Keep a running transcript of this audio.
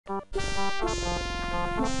Let's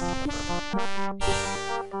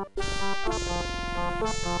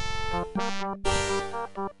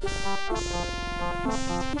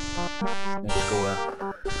go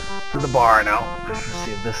to the bar now. Let's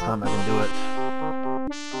see if this time I can do it.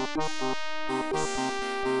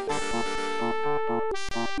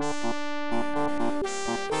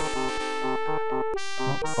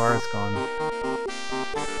 Oh, bar is gone.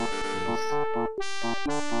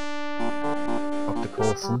 Up to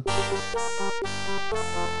Colson.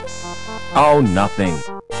 Oh, nothing.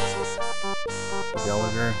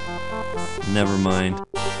 Gallagher. Never mind.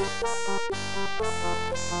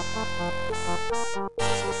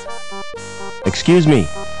 Excuse me.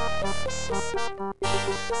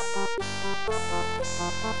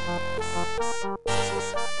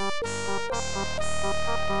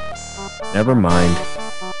 Never mind.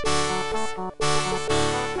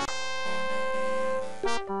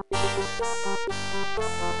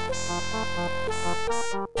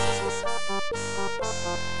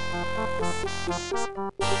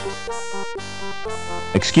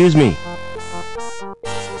 Excuse me.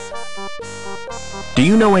 Do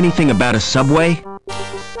you know anything about a subway?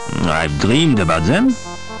 I've dreamed about them.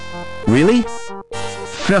 Really?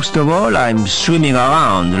 First of all, I'm swimming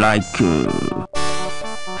around like...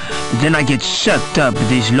 Then I get sucked up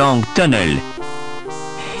this long tunnel.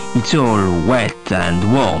 It's all wet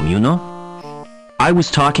and warm, you know? I was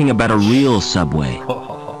talking about a real subway.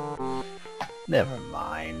 Oh, never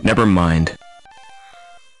mind. Never mind.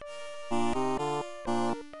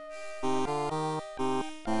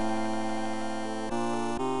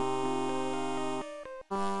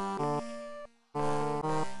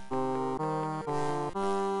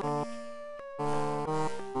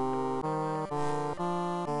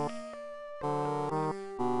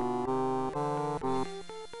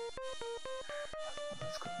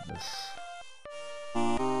 Let's go to this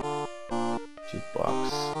jukebox.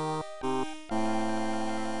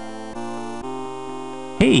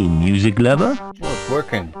 Hey, music lover. Oh, it's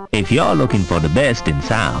working. If you're looking for the best in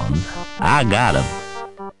sound, I got 'em.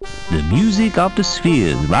 The music of the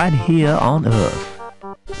spheres right here on Earth.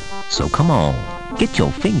 So come on, get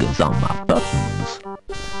your fingers on my buttons.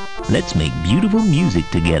 Let's make beautiful music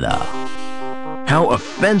together. How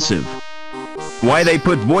offensive. Why they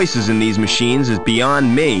put voices in these machines is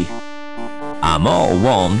beyond me. I'm all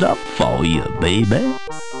warmed up for you, baby.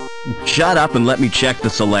 Shut up and let me check the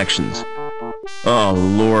selections. Oh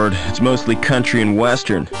Lord, it's mostly country and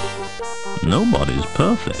western. Nobody's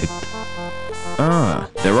perfect. Ah,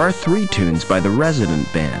 there are 3 tunes by the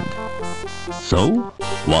Resident Band. So,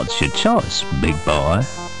 what's your choice, big boy?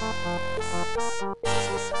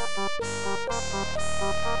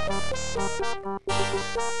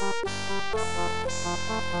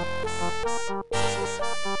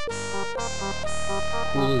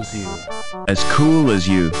 Cool as you. As cool as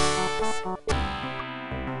you.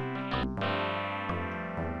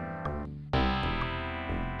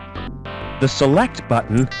 The select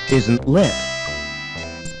button isn't lit.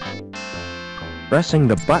 Pressing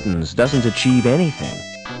the buttons doesn't achieve anything.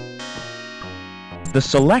 The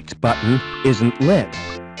select button isn't lit.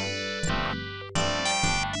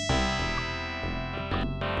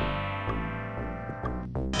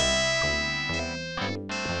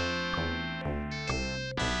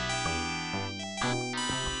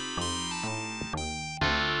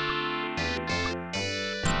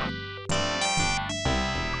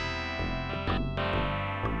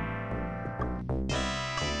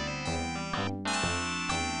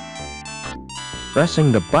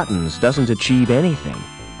 Pressing the buttons doesn't achieve anything.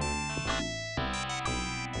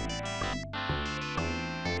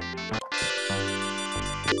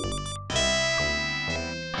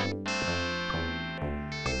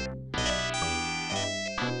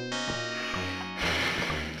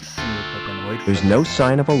 There's no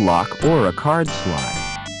sign of a lock or a card slide.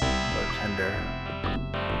 Bartender.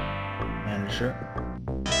 Manager.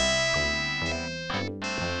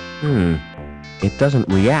 It doesn't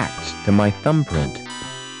react to my thumbprint.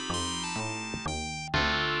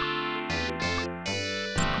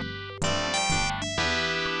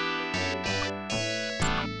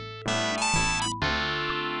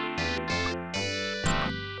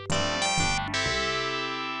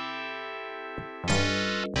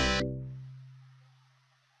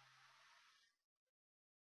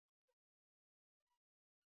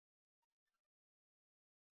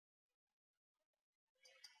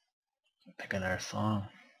 Pick another song.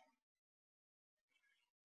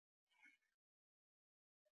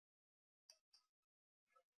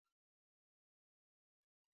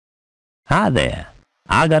 Hi there.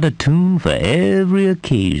 I got a tune for every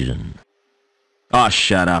occasion. Oh,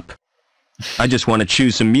 shut up. I just want to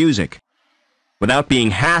choose some music without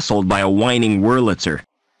being hassled by a whining Wurlitzer.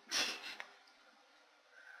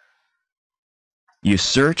 You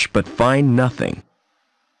search but find nothing.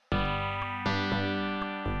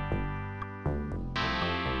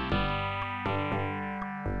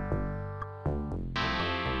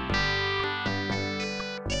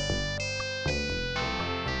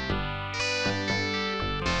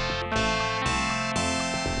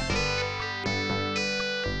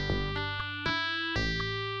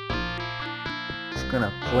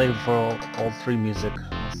 Gonna play for all three music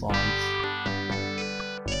songs.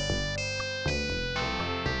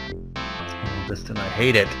 This tune, I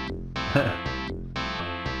hate it.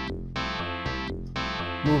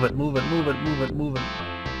 Move it, move it, move it, move it, move it.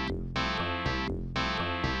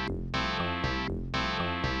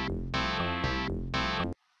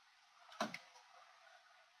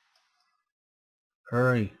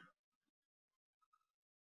 Hurry.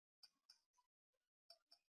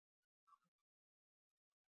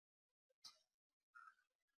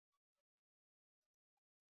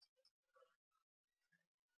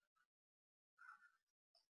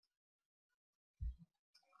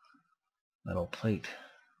 Metal plate.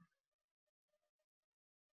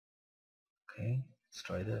 Okay, let's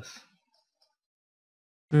try this.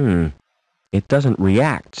 It doesn't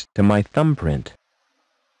react to my thumbprint.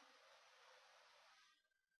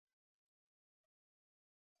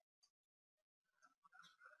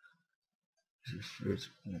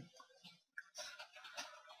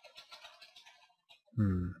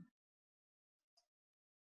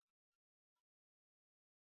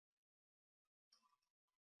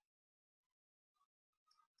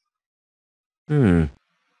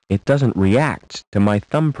 It doesn't react to my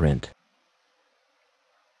thumbprint.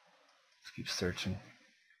 Let's keep searching.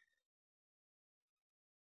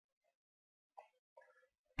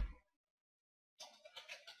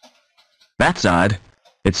 That's odd.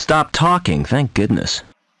 It stopped talking, thank goodness.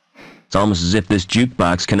 It's almost as if this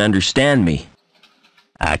jukebox can understand me.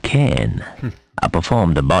 I can. I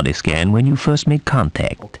performed a body scan when you first made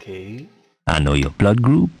contact. Okay. I know your blood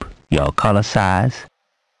group, your color size,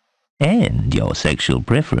 and your sexual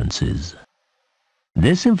preferences.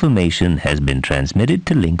 This information has been transmitted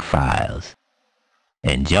to link files.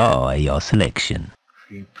 Enjoy your selection.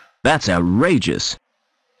 Creep. That's outrageous.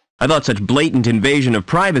 I thought such blatant invasion of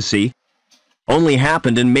privacy only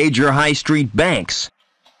happened in major high street banks.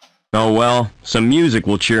 Oh well, some music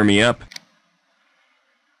will cheer me up.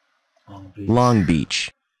 Long Beach. Long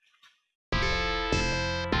Beach.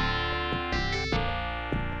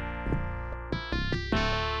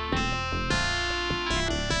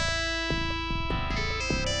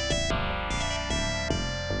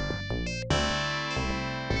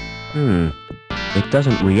 It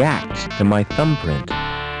doesn't react to my thumbprint.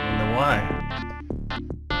 I wonder why.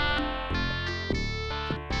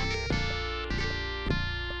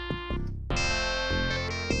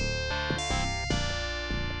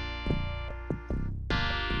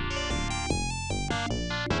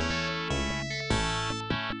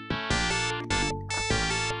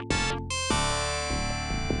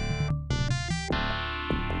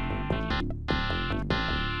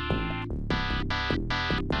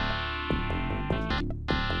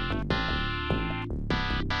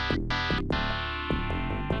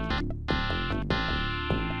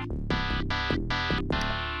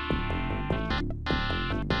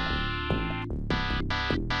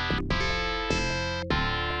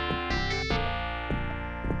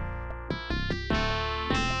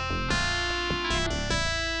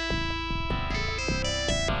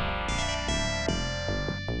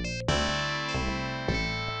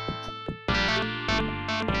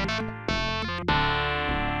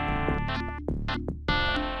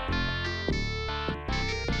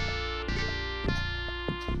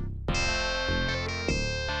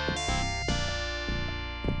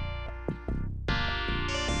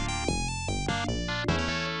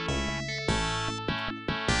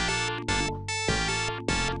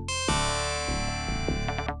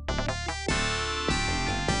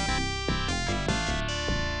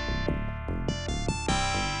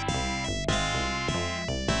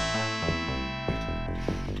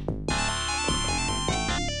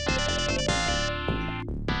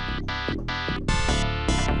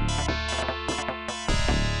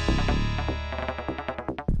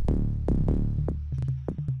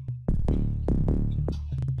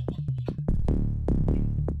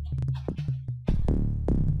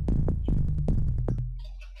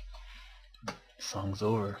 Song's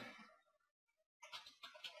over.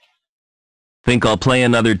 Think I'll play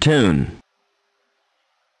another tune.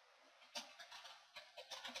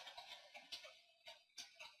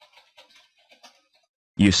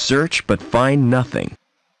 You search but find nothing.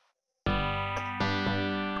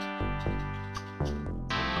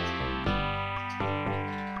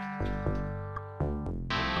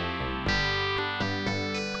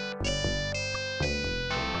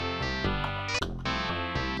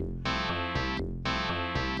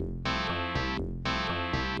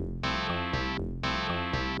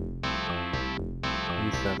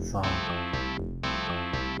 Who's that song?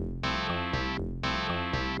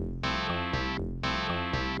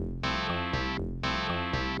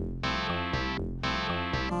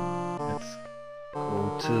 Let's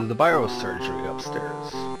go to the biosurgery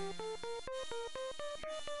upstairs.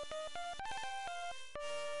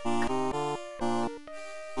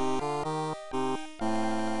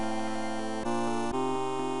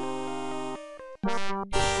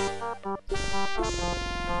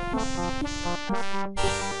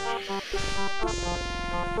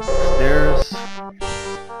 Upstairs.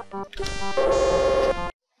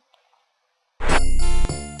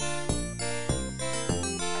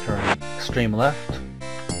 Turn extreme left.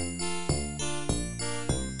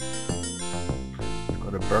 Let's go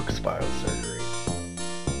to Burke's biosurgery.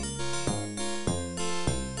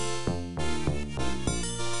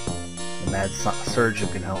 The mad surgeon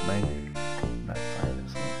can help me. Mad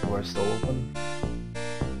scientist. Door's still open.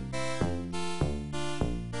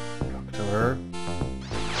 Talk to her.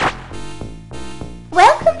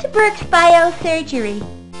 Welcome to Burke's Biosurgery.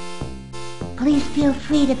 Please feel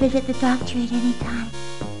free to visit the doctor at any time.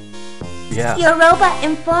 Yeah. Your robot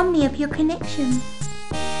informed me of your connection.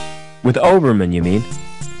 With Oberman, you mean?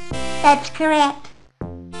 That's correct.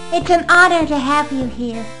 It's an honor to have you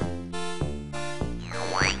here.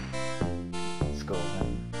 Let's go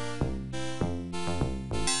then.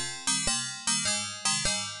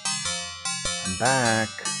 I'm back.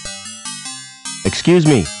 Excuse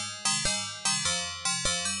me.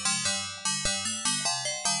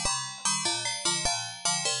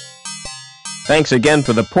 Thanks again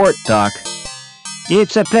for the port, Doc.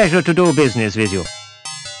 It's a pleasure to do business with you.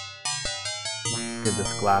 Give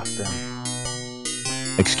this glass to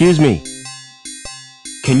him. Excuse me.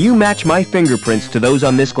 Can you match my fingerprints to those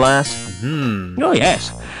on this glass? Oh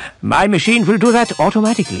yes, my machine will do that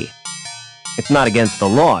automatically. It's not against the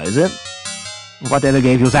law, is it? Whatever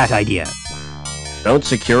gave you that idea? Don't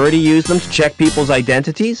security use them to check people's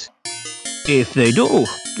identities? If they do,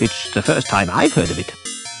 it's the first time I've heard of it.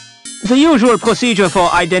 The usual procedure for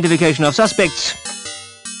identification of suspects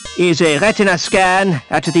is a retina scan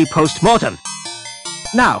at the post-mortem.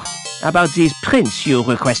 Now, about these prints you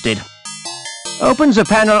requested. Open the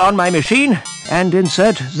panel on my machine and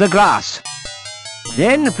insert the glass.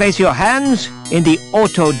 Then place your hands in the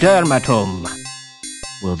otodermatome.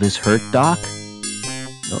 Will this hurt, Doc?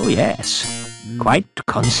 Oh yes, quite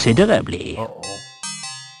considerably. Uh-oh.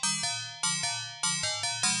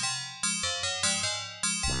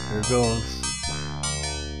 Here goes.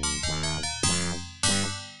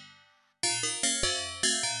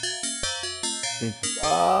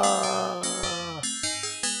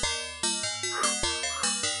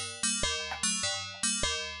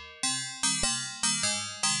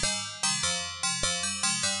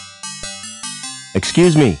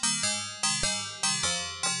 Excuse me.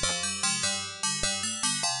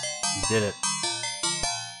 You did it.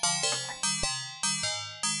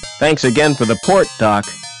 Thanks again for the port, Doc.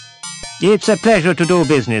 It's a pleasure to do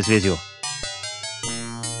business with you.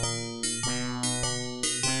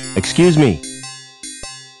 Excuse me.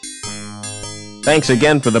 Thanks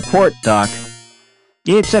again for the port, Doc.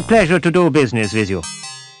 It's a pleasure to do business with you.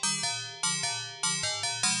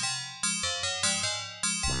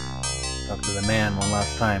 Talk to the man one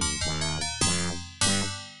last time.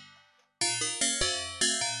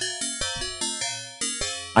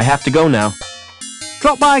 I have to go now.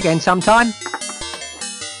 Drop by again sometime.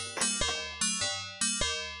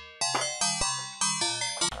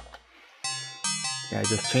 Yeah, I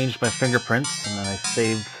just changed my fingerprints and then I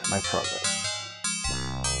saved my progress.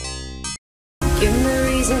 Give me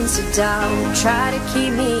reasons to doubt, try to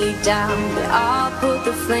keep me down, but I'll put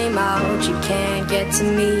the flame out, you can't get to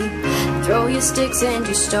me. Throw your sticks and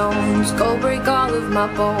your stones, go break all of my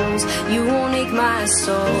bones. You won't ache my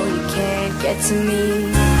soul, you can't get to me.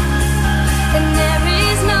 And then